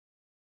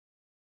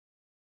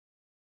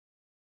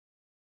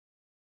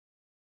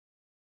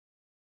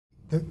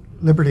the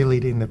liberty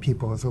leading the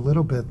people is a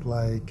little bit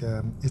like,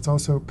 it's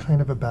also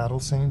kind of a battle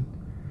scene.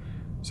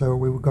 So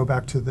we would go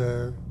back to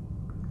the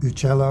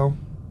uccello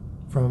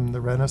from the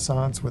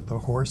Renaissance with the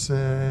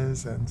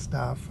horses and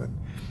stuff. And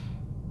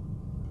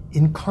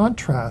in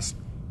contrast,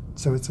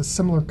 so it's a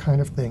similar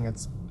kind of thing.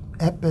 It's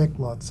epic,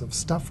 lots of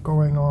stuff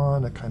going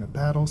on, a kind of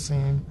battle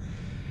scene.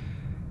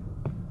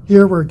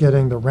 Here we're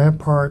getting the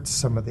ramparts,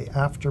 some of the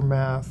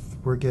aftermath.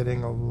 We're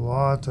getting a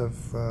lot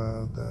of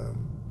the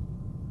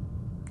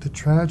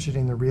tragedy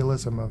and the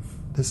realism of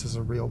this is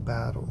a real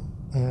battle.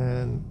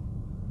 And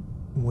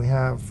we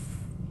have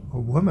a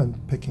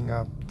woman picking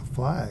up the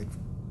flag.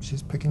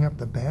 She's picking up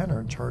the banner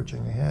and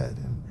charging ahead.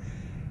 And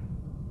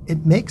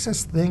it makes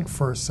us think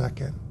for a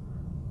second,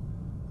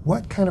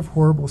 what kind of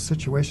horrible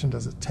situation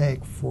does it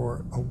take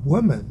for a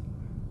woman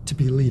to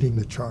be leading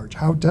the charge?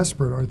 How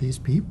desperate are these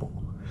people?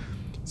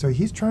 So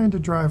he's trying to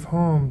drive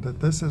home that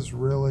this is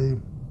really,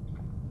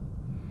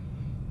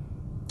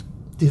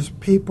 these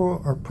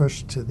people are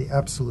pushed to the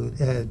absolute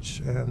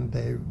edge, and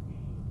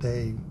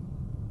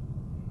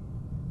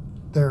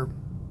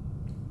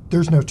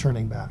there's no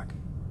turning back.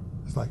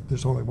 It's like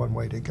there's only one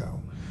way to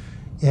go.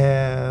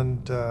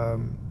 And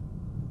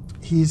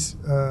he's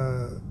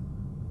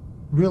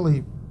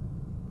really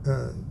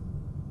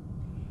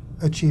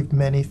achieved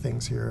many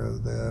things here.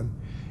 The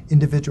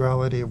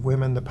individuality of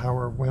women, the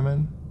power of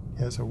women,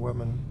 as a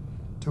woman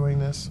doing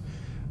this.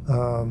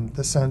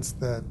 The sense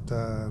that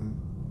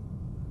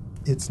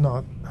it's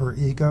not her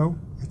ego,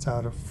 it's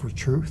out of for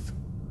truth.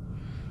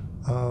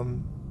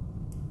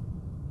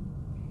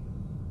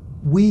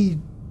 We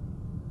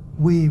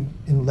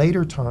in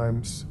later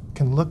times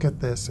can look at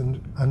this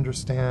and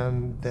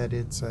understand that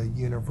it's a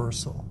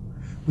universal.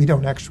 We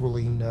don't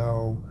actually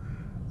know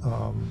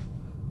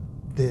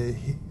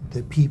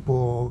the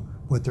people,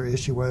 what their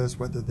issue was,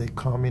 whether they're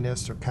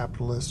communists or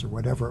capitalists or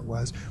whatever it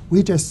was.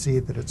 We just see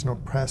that it's an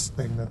oppressed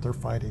thing that they're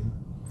fighting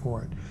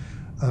for it.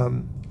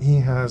 He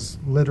has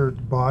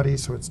littered body,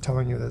 so it's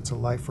telling you that it's a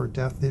life or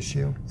death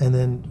issue. And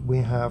then we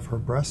have her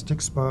breast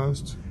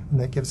exposed, and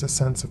that gives a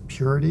sense of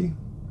purity.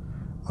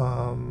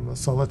 A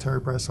solitary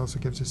breast also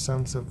gives a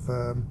sense of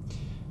a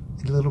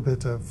little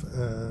bit of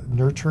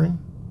nurturing.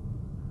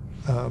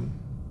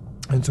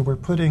 And so we're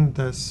putting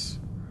this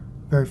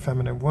very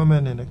feminine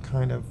woman in a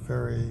kind of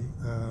very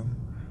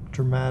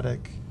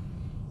dramatic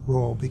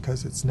role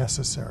because it's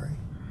necessary.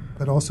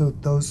 But also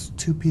those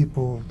two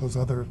people, those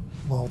other,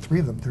 well, all three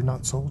of them, they're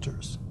not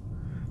soldiers.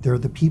 They're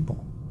the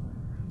people.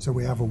 So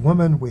we have a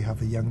woman, we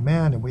have a young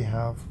man, and we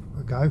have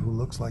a guy who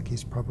looks like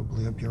he's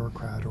probably a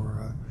bureaucrat or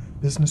a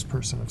business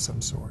person of some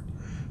sort.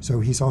 So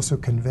he's also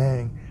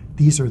conveying,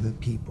 these are the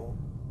people.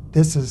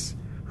 This is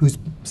who's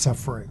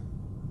suffering.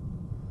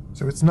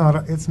 So it's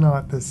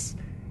not this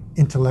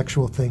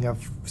intellectual thing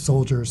of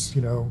soldiers,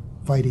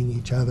 fighting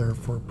each other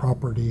for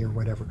property or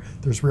whatever.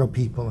 There's real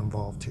people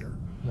involved here.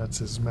 That's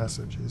his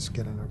message he's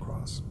getting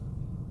across.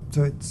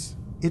 So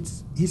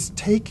he's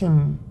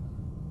taken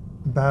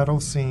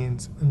battle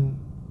scenes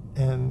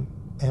and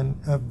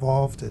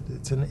evolved it.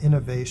 It's an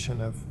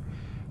innovation of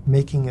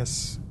making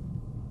us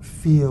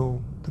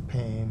feel the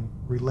pain,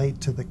 relate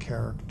to the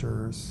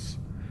characters,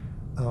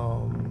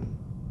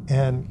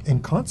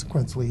 and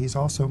consequently, he's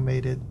also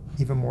made it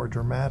even more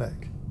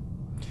dramatic.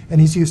 And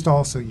he's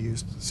also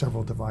used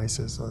several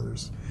devices. So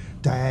there's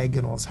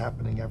diagonals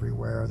happening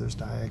everywhere. There's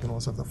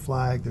diagonals of the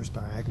flag. There's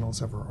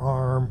diagonals of her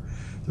arm.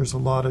 There's a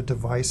lot of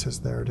devices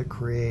there to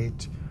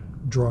create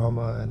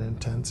drama and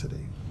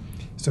intensity.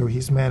 So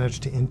he's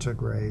managed to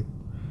integrate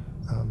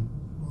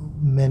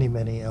many,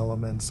 many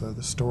elements of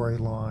the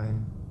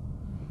storyline,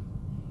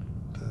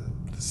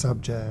 the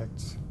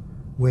subject,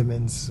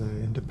 women's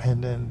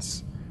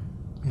independence,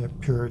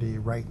 purity,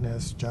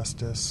 rightness,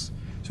 justice.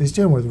 So he's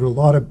dealing with a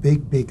lot of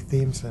big, big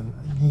themes, and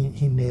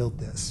he nailed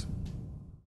this.